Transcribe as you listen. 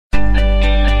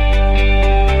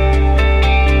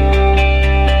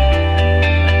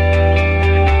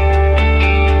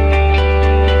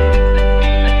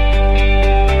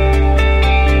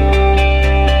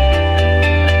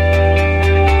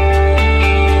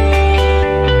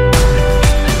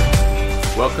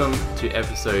to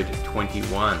episode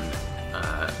 21,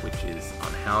 which is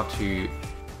on how to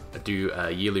do a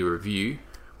yearly review,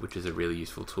 which is a really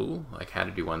useful tool, like how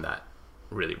to do one that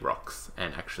really rocks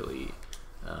and actually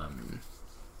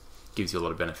gives you a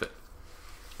lot of benefit.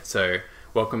 So,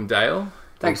 welcome Dale.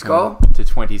 Thanks, welcome Cole. to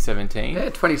 2017. Yeah,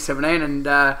 2017, and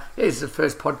this is the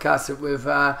first podcast that we've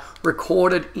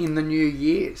recorded in the new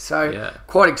year. So,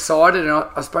 quite excited, and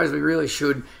I suppose we really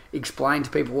should explain to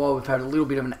people why we've had a little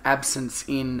bit of an absence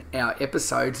in our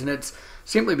episodes, and it's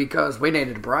simply because we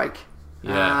needed a break.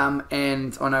 Yeah.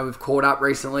 And I know we've caught up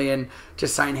recently and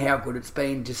just saying how good it's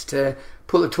been just to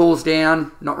put the tools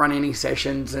down, not run any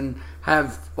sessions, and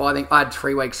have, well, I think I had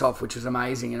 3 weeks off, which was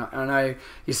amazing. And I know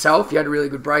yourself, you had a really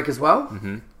good break as well.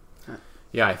 Mm-hmm.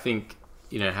 Yeah, I think,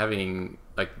 having,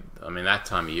 that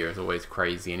time of year is always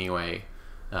crazy anyway,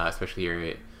 especially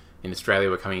here in Australia.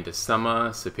 We're coming into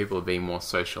summer, so people are being more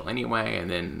social anyway, and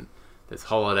then there's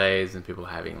holidays and people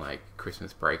are having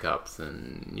Christmas breakups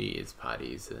and New Year's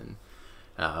parties, and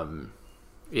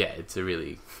it's a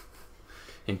really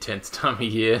intense time of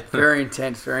year. Very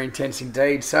intense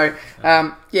indeed. So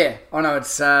I know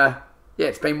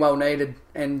it's been well needed,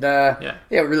 and we're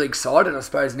really excited, I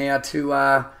suppose, now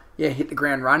to hit the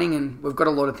ground running, and we've got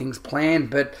a lot of things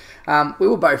planned, but we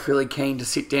were both really keen to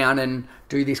sit down and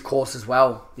do this course as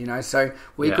well, so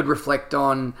we could reflect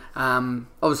on,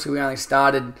 obviously we only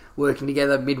started working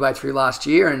together midway through last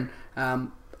year,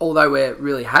 and although we're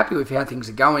really happy with how things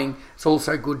are going, it's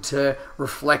also good to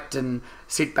reflect and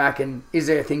sit back and is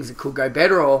there things that could go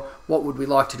better, or what would we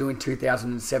like to do in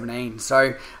 2017?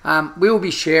 So we will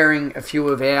be sharing a few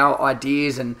of our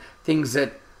ideas and things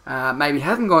that maybe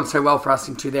haven't gone so well for us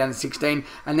in 2016,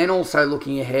 and then also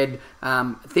looking ahead,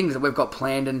 things that we've got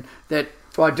planned, and that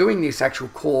by doing this actual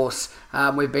course,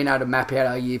 we've been able to map out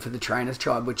our year for the Trainers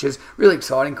Tribe, which is really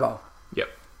exciting, Cole. Yep.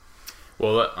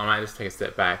 Well, I might just take a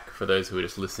step back for those who are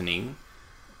just listening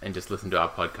and just listen to our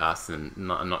podcast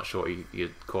and I'm not sure what your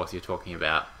course you're talking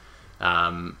about.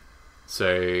 Part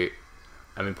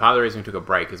of the reason we took a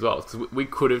break as well is because we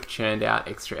could have churned out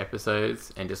extra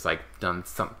episodes and just done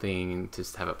something to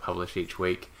just have it published each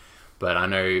week. But I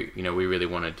know, we really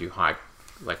want to do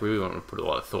we really want to put a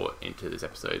lot of thought into these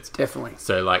episodes. Definitely.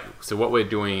 So what we're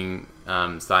doing,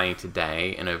 starting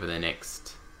today and over the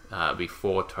next, be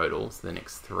 4 totals, the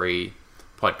next 3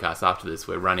 podcasts after this,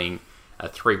 we're running a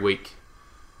 3-week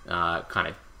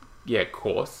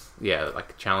course, like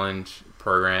a challenge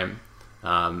program,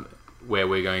 where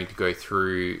we're going to go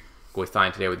through. We're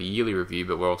starting today with a yearly review,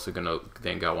 but we're also going to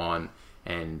then go on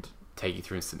and take you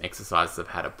through some exercises of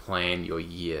how to plan your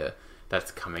year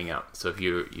that's coming up. So if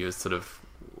you're sort of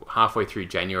halfway through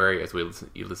January as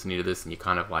you're listening to this, and you're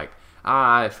kind of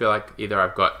I feel like either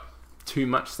I've got too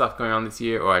much stuff going on this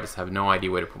year, or I just have no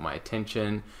idea where to put my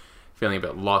attention, feeling a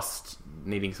bit lost,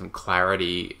 needing some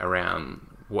clarity around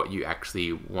what you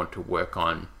actually want to work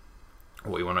on,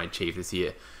 what you want to achieve this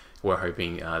year. We're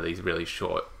hoping these really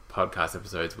short podcast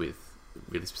episodes with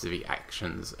really specific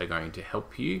actions are going to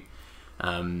help you.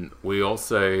 We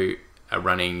also are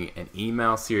running an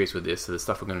email series with this, so the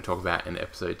stuff we're going to talk about in the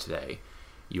episode today,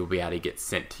 you'll be able to get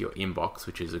sent to your inbox,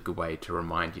 which is a good way to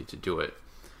remind you to do it.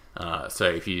 So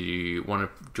if you want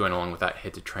to join along with that,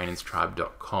 head to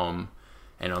trainerstribe.com,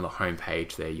 and on the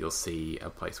homepage there, you'll see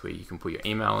a place where you can put your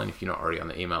email in if you're not already on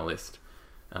the email list.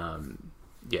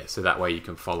 So that way you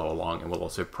can follow along, and we'll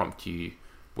also prompt you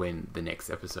when the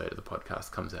next episode of the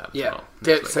podcast comes out as well.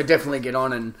 So definitely get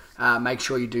on and make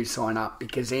sure you do sign up,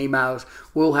 because emails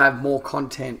will have more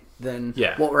content than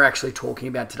what we're actually talking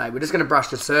about today. We're just going to brush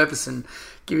the surface and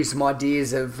give you some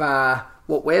ideas of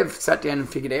what we've sat down and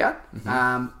figured out.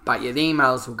 Mm-hmm. But the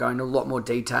emails will go into a lot more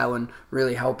detail and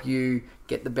really help you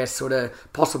get the best sort of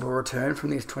possible return from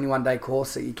this 21-day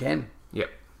course that you can. Yep.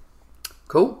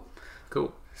 Cool.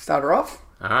 Start her off.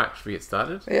 All right, should we get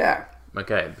started? Yeah.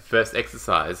 Okay, the first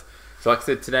exercise. So like I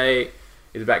said, today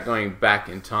is about going back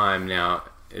in time. Now,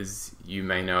 as you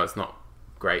may know, it's not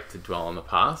great to dwell on the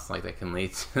past. They can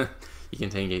lead to, you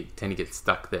can tend to get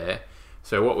stuck there.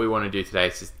 So what we want to do today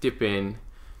is just dip in,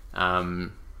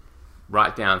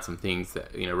 write down some things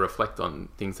that, reflect on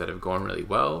things that have gone really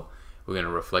well. We're going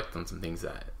to reflect on some things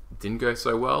that didn't go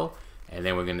so well. And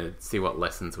then we're going to see what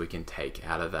lessons we can take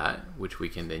out of that, which we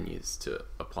can then use to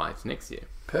apply to next year.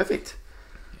 Perfect.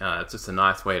 It's just a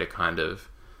nice way to kind of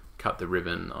cut the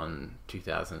ribbon on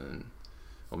 2000,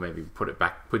 or maybe put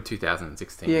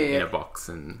 2016 in a box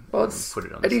and put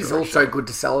it on. It is also good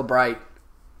to celebrate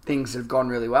things that have gone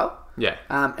really well. Yeah.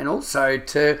 And also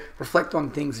to reflect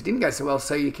on things that didn't go so well,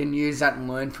 so you can use that and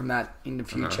learn from that in the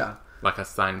future. Like us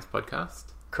starting this podcast.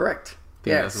 Correct. I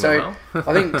think so.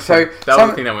 I think so. That was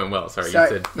the thing that went well. Sorry, you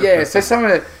said. So some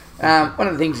of one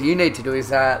of the things you need to do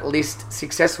is list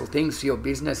successful things for your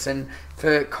business. And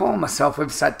for Kyle and myself,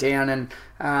 we've sat down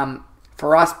and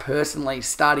for us personally,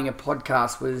 starting a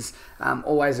podcast was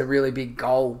always a really big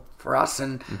goal for us.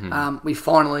 And we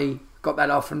finally got that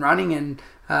off and running, and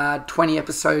 20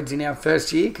 episodes in our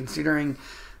first year, considering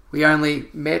we only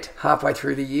met halfway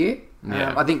through the year.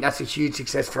 I think that's a huge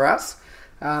success for us.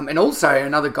 And also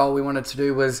another goal we wanted to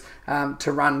do was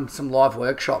to run some live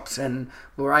workshops, and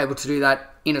we were able to do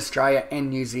that in Australia and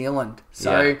New Zealand.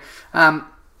 So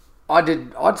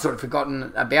I'd sort of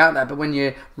forgotten about that, but when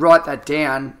you write that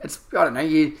down, I don't know,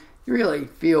 you really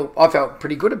feel, I felt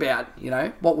pretty good about,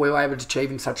 what we were able to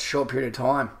achieve in such a short period of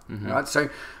time, right? So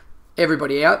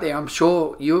everybody out there, I'm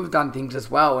sure you've done things as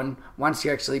well, and once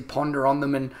you actually ponder on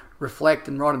them and reflect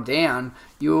and write them down,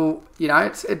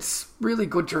 it's really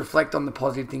good to reflect on the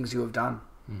positive things you have done.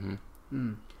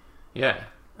 Yeah.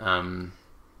 Some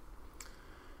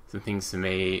things for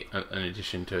me, in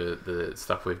addition to the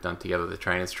stuff we've done together, the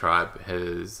Trainers Tribe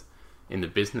has, in the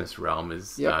business realm,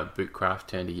 is Bootcraft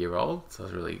turned a year old, so I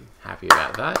was really happy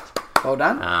about that. Well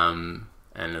done.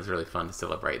 And it was really fun to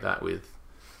celebrate that with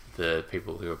the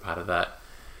people who were part of that.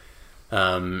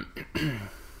 And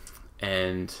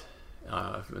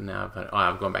now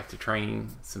I've gone back to training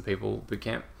some people boot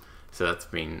camp, so that's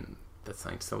something to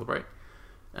celebrate.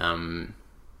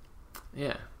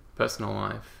 Personal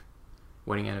life,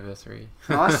 wedding anniversary.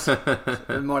 Nice.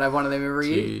 We might have one of them every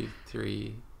year.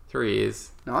 3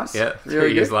 years. Nice. Yeah, really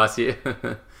 3 years last year.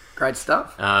 Great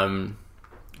stuff.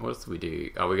 What else did we do?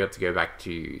 We got to go back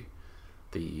to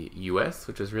the US,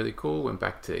 which was really cool. Went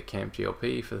back to Camp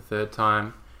GLP for the third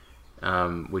time,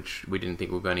 which we didn't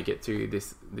think we were going to get to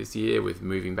this year, with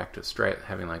moving back to Australia,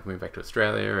 moved back to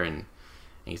Australia and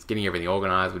just getting everything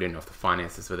organised. We didn't know if the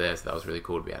finances were there, so that was really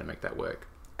cool to be able to make that work.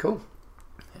 Cool.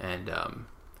 And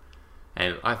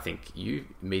I think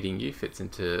meeting you fits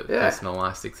into personal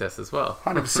life success as well.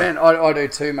 100%. I do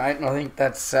too, mate. And I think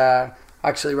that's... I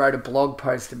actually wrote a blog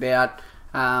post about...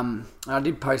 I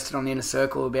did post it on the Inner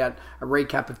Circle about a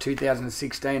recap of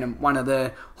 2016, and one of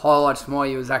the highlights for my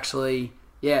year was actually,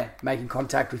 making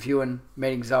contact with you and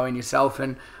meeting Zoe and yourself.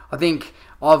 And I think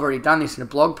I've already done this in a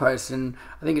blog post, and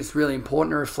I think it's really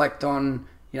important to reflect on,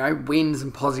 wins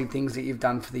and positive things that you've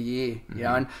done for the year.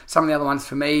 And some of the other ones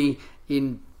for me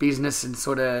in business and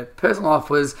sort of personal life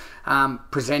was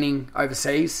presenting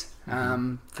overseas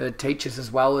for teachers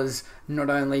as well as not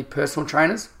only personal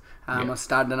trainers. I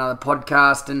started another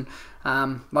podcast, and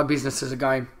my businesses are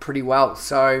going pretty well.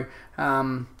 So,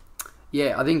 I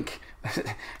think,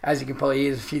 as you can probably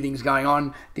hear, there's a few things going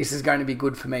on. This is going to be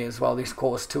good for me as well, this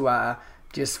course, to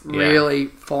just really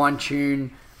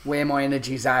fine-tune where my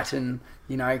energy's at and,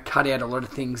 cut out a lot of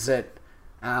things that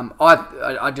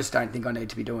I just don't think I need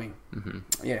to be doing.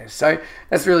 So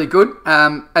that's really good.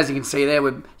 As you can see there,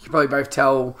 you can probably both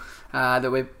tell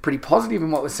that we're pretty positive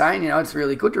in what we're saying. It's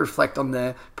really good to reflect on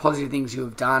the positive things you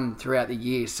have done throughout the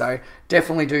year. So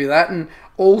definitely do that. And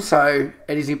also,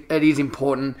 it is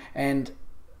important, and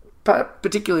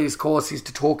particularly this course, is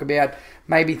to talk about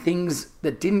maybe things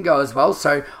that didn't go as well.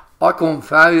 So I call them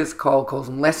failures, Kyle calls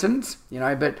them lessons,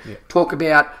 but talk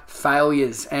about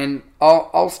failures. And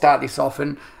I'll start this off.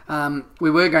 And we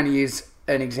were going to use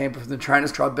an example from the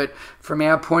Trainers Tribe, but from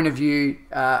our point of view,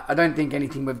 I don't think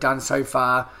anything we've done so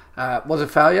far was a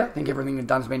failure. I think everything we've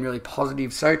done has been really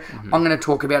positive. So I'm going to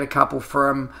talk about a couple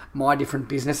from my different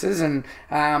businesses. And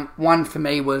one for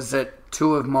me was that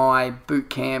 2 of my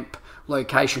boot camp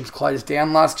locations closed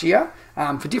down last year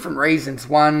for different reasons.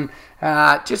 One,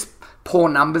 just poor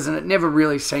numbers, and it never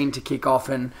really seemed to kick off.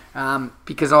 And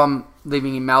because I'm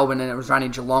living in Melbourne and it was running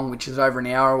Geelong, which is over an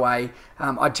hour away,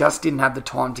 I just didn't have the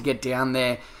time to get down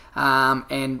there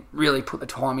and really put the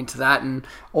time into that. And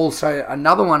also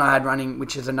another one I had running,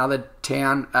 which is another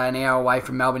town an hour away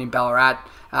from Melbourne, in Ballarat,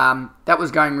 that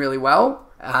was going really well.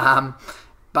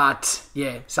 But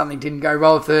something didn't go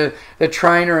well with the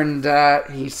trainer, and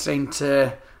he seemed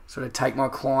to sort of take my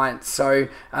clients. So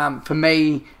for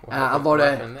me, a lot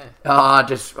of I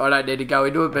don't need to go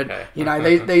into it, but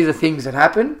these are things that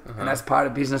happen, and that's part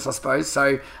of business, I suppose.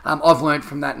 So I've learned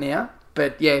from that now.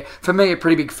 But for me, a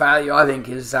pretty big failure, I think,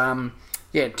 is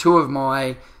 2 of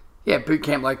my boot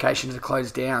camp locations are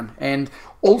closed down, and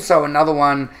also another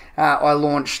one, I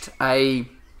launched a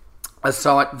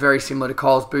site very similar to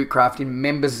Kyle's Bootcraft in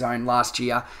Members Zone last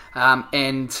year,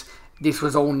 and this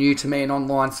was all new to me, an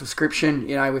online subscription,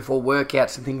 with all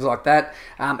workouts and things like that.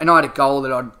 And I had a goal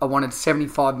that I wanted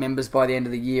 75 members by the end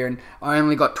of the year, and I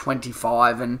only got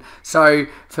 25. And so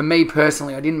for me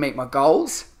personally, I didn't meet my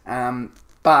goals.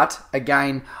 But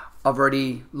again, I've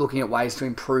already looking at ways to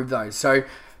improve those. So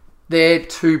they're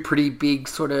two pretty big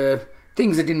sort of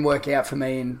things that didn't work out for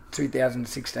me in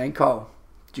 2016. Cole,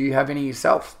 do you have any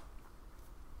yourself?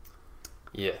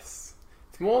 Yes.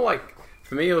 It's more like,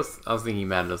 for me, I was thinking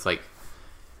about it, it was like,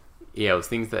 it was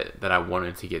things that I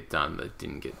wanted to get done that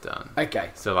didn't get done.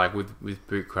 Okay. So like with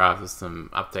Bootcraft, there's some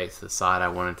updates to the site I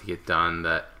wanted to get done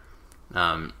that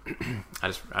I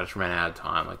just ran out of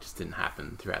time. Like, just didn't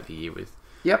happen throughout the year with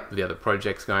the other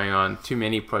projects going on. Too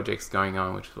many projects going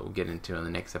on, which we'll get into in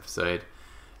the next episode.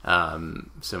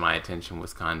 So my attention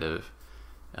was kind of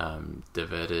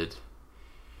diverted.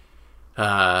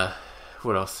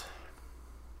 What else?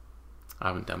 I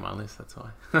haven't done my list, that's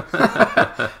why.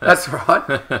 That's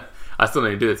right. I still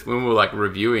need to do this. When we were like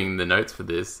reviewing the notes for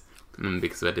this,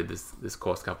 because I did this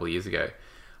course a couple of years ago,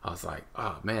 I was like,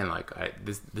 oh man, like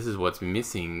this is what's been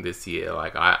missing this year.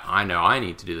 Like I know I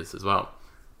need to do this as well.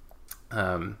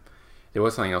 There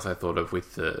was something else I thought of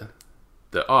with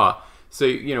so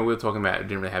we were talking about, I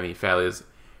didn't really have any failures.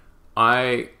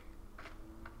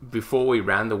 Before we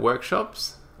ran the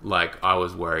workshops, like I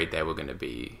was worried they were going to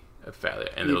be a failure,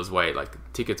 and there was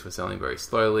tickets were selling very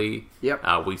slowly.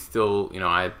 We still,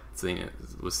 I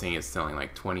was seeing it selling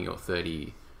like 20 or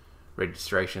 30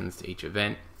 registrations to each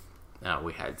event.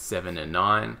 We had 7 and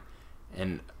 9,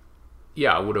 and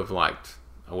I would have liked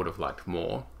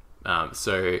more. We'll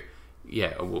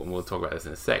talk about this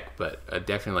in a sec, but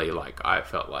definitely I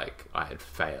felt like I had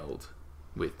failed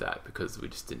with that because we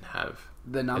just didn't have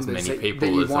the numbers as many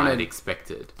people as I had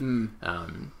expected.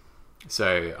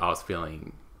 So I was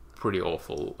feeling pretty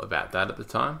awful about that at the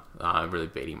time. I'm really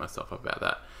beating myself up about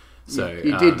that. So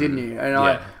you did, didn't you?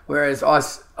 And whereas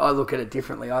I look at it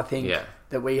differently. I think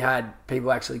that we had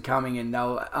people actually coming, and they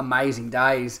were amazing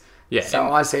days. Yeah,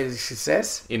 so I see it as a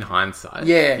success. In hindsight,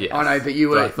 yes. I know, but you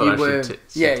were,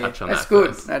 touch on that's that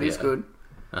good. First. That is good.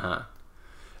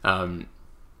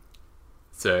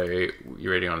 So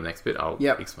you're ready on the next bit? I'll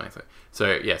explain. So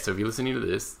if you're listening to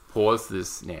this, pause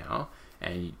this now,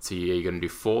 and you're going to do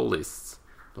 4 lists.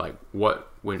 Like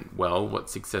what went well, what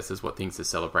successes, what things to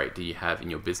celebrate do you have in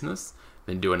your business?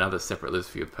 Then do another separate list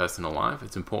for your personal life.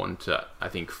 It's important to, I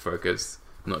think, focus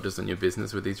not just on your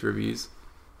business with these reviews,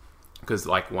 because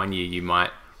like one year you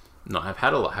might not have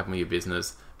had a lot happen with your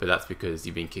business, but that's because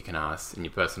you've been kicking ass in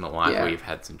your personal life, or you've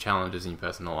had some challenges in your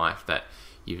personal life that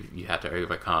you had to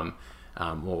overcome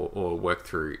or work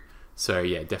through. So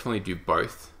definitely do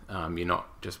both. You're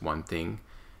not just one thing.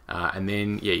 And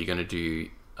then you're going to do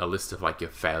a list of like your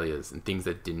failures and things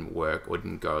that didn't work or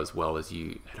didn't go as well as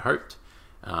you had hoped,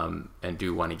 and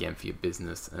do one again for your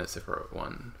business and a separate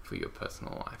one for your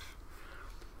personal life.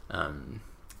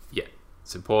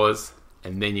 So pause,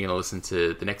 and then you're going to listen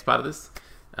to the next part of this,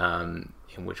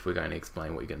 in which we're going to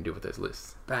explain what you're going to do with those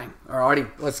lists. Bang. Alrighty,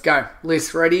 let's go.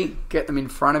 Lists ready. Get them in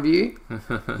front of you.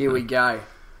 Here we go.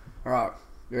 Alright,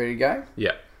 you ready to go?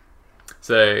 Yeah.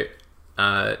 So,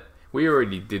 we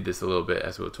already did this a little bit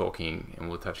as we were talking, and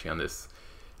we're touching on this.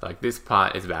 Like, this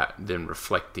part is about then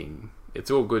reflecting.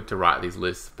 It's all good to write these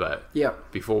lists, but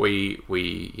before we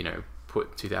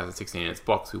put 2016 in its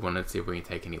box, we wanted to see if we can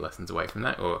take any lessons away from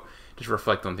that, or just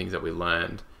reflect on things that we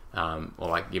learned, or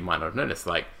like you might not have noticed,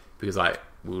 like, because I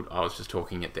was just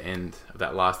talking at the end of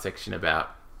that last section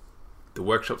about the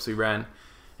workshops we ran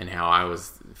and how I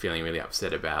was feeling really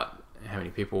upset about how many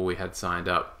people we had signed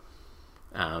up.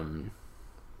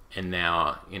 And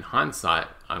now, in hindsight,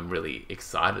 I'm really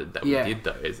excited that we did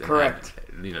those. And correct.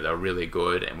 they were really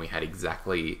good, and we had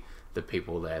exactly the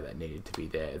people there that needed to be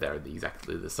there. They were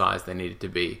exactly the size they needed to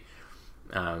be.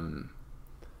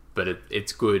 But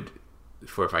it's good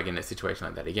for, if I get in a situation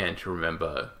like that again, to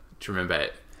remember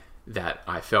that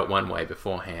I felt one way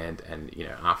beforehand, and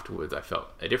afterwards I felt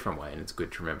a different way. And it's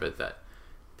good to remember that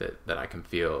I can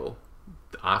feel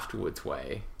the afterwards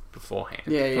way beforehand,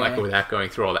 without going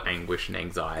through all the anguish and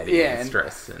anxiety and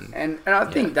stress, and I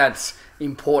think that's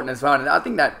important as well. And I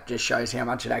think that just shows how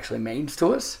much it actually means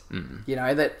to us.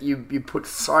 That you put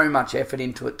so much effort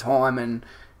into it, time, and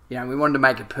we wanted to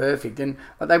make it perfect, and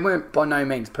they weren't by no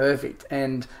means perfect.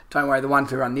 And don't worry, the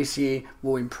ones we run this year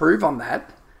will improve on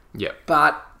that.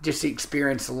 But just the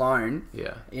experience alone,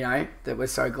 that we're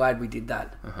so glad we did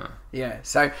that.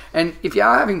 So, and if you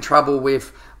are having trouble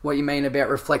with what you mean about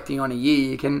reflecting on a year,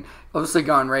 you can obviously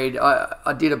go and read.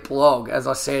 I did a blog, as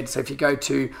I said, so if you go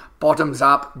to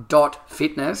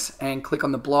bottomsup.fitness and click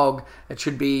on the blog, it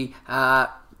should be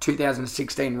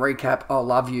 2016 recap, I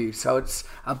love you. So it's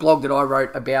a blog that I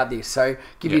wrote about this. So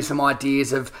give you some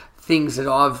ideas of things that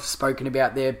I've spoken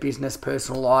about there, business,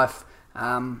 personal life,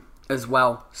 as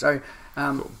well. So,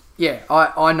 cool.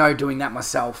 I know doing that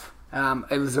myself.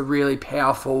 It was a really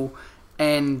powerful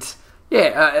and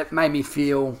it made me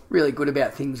feel really good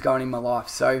about things going in my life.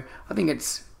 So I think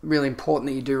it's really important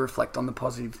that you do reflect on the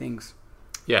positive things.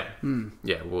 Yeah,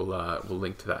 yeah. We'll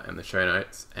link to that in the show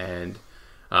notes, and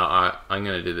I'm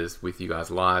going to do this with you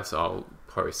guys live, so I'll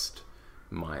post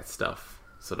my stuff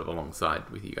sort of alongside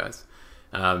with you guys.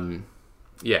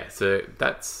 Yeah. So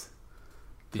that's.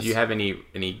 Did you have any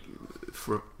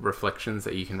reflections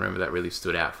that you can remember that really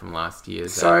stood out from last year?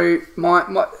 So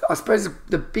I suppose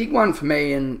the big one for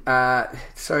me, and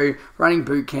so running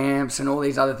boot camps and all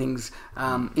these other things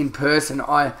in person,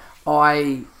 I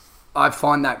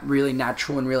find that really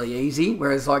natural and really easy.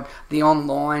 Whereas like the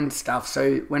online stuff,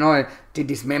 so when I did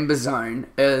this member zone,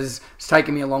 it's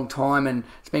taken me a long time and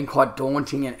it's been quite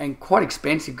daunting and quite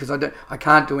expensive because I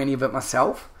can't do any of it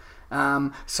myself.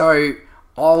 So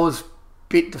I was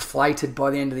bit deflated by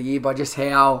the end of the year by just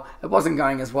how it wasn't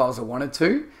going as well as I wanted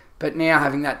to. But now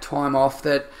having that time off,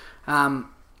 that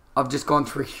I've just gone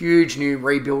through a huge new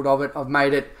rebuild of it. I've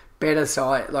made it better,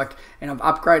 and I've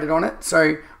upgraded on it.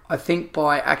 So I think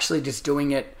by actually just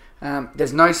doing it,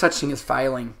 there's no such thing as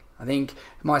failing. I think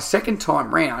my second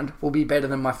time round will be better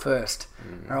than my first.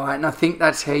 All right, and I think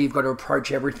that's how you've got to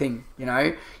approach everything. You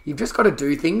know, you've just got to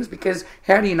do things, because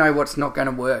how do you know what's not going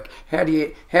to work? How do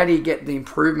you get the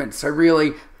improvements? So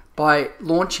really, by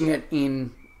launching it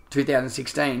in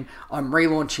 2016, I'm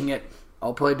relaunching it.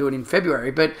 I'll probably do it in February,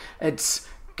 but it's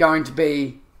going to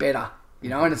be better. You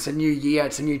know, and it's a new year,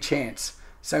 it's a new chance.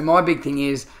 So my big thing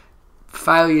is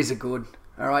failures are good.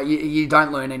 All right, you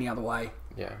don't learn any other way.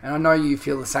 Yeah. And I know you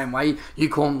feel the same way. You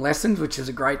call them lessons, which is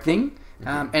a great thing.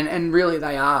 And really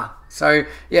they are. So,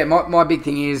 yeah, my big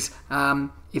thing is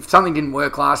if something didn't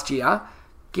work last year,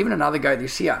 give it another go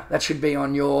this year. That should be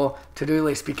on your to-do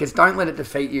list, because don't let it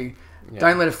defeat you. Yeah.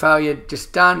 Don't let a failure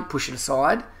just done, push it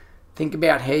aside. Think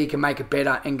about how you can make it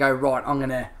better and go, right, I'm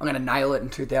gonna nail it in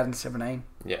 2017.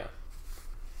 Yeah.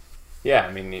 Yeah,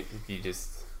 I mean, you just...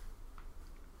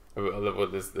 Well,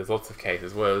 there's lots of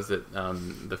cases. What was it?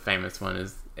 The famous one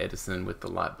is Edison with the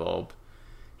light bulb.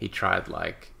 He tried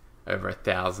like over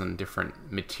 1,000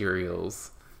 different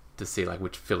materials to see like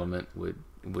which filament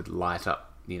would light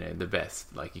up, you know, the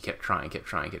best. Like he kept trying.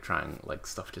 Like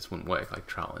stuff just wouldn't work. Like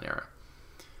trial and error.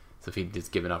 So if he'd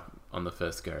just given up on the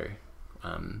first go,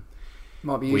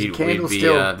 might be using candle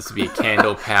still. This would be a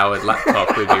candle powered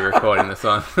laptop we'd be recording this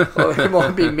on. Or it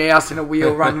might be a mouse and a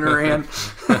wheel running around.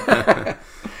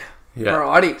 Yeah.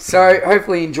 Alrighty, so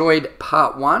hopefully you enjoyed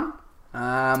part 1.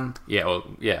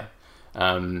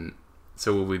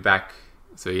 So we'll be back.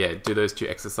 So yeah, do those 2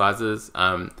 exercises.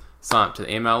 Sign up to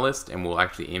the email list, and we'll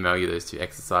actually email you those 2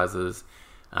 exercises.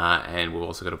 And we've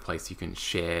also got a place you can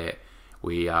share.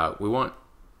 We want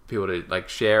people to like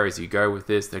share as you go with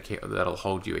this. That'll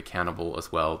hold you accountable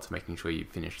as well to making sure you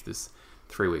finish this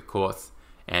 3-week course.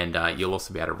 And you'll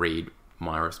also be able to read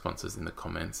my responses in the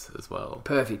comments as well.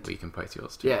 Perfect. We can post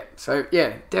yours too. Yeah. So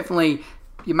yeah, definitely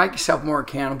you make yourself more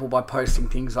accountable by posting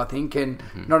things, I think. And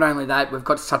not only that, we've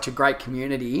got such a great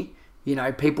community, you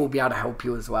know, people will be able to help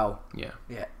you as well. Yeah.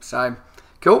 Yeah. So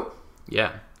cool.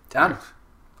 Yeah. Done.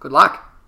 Good luck.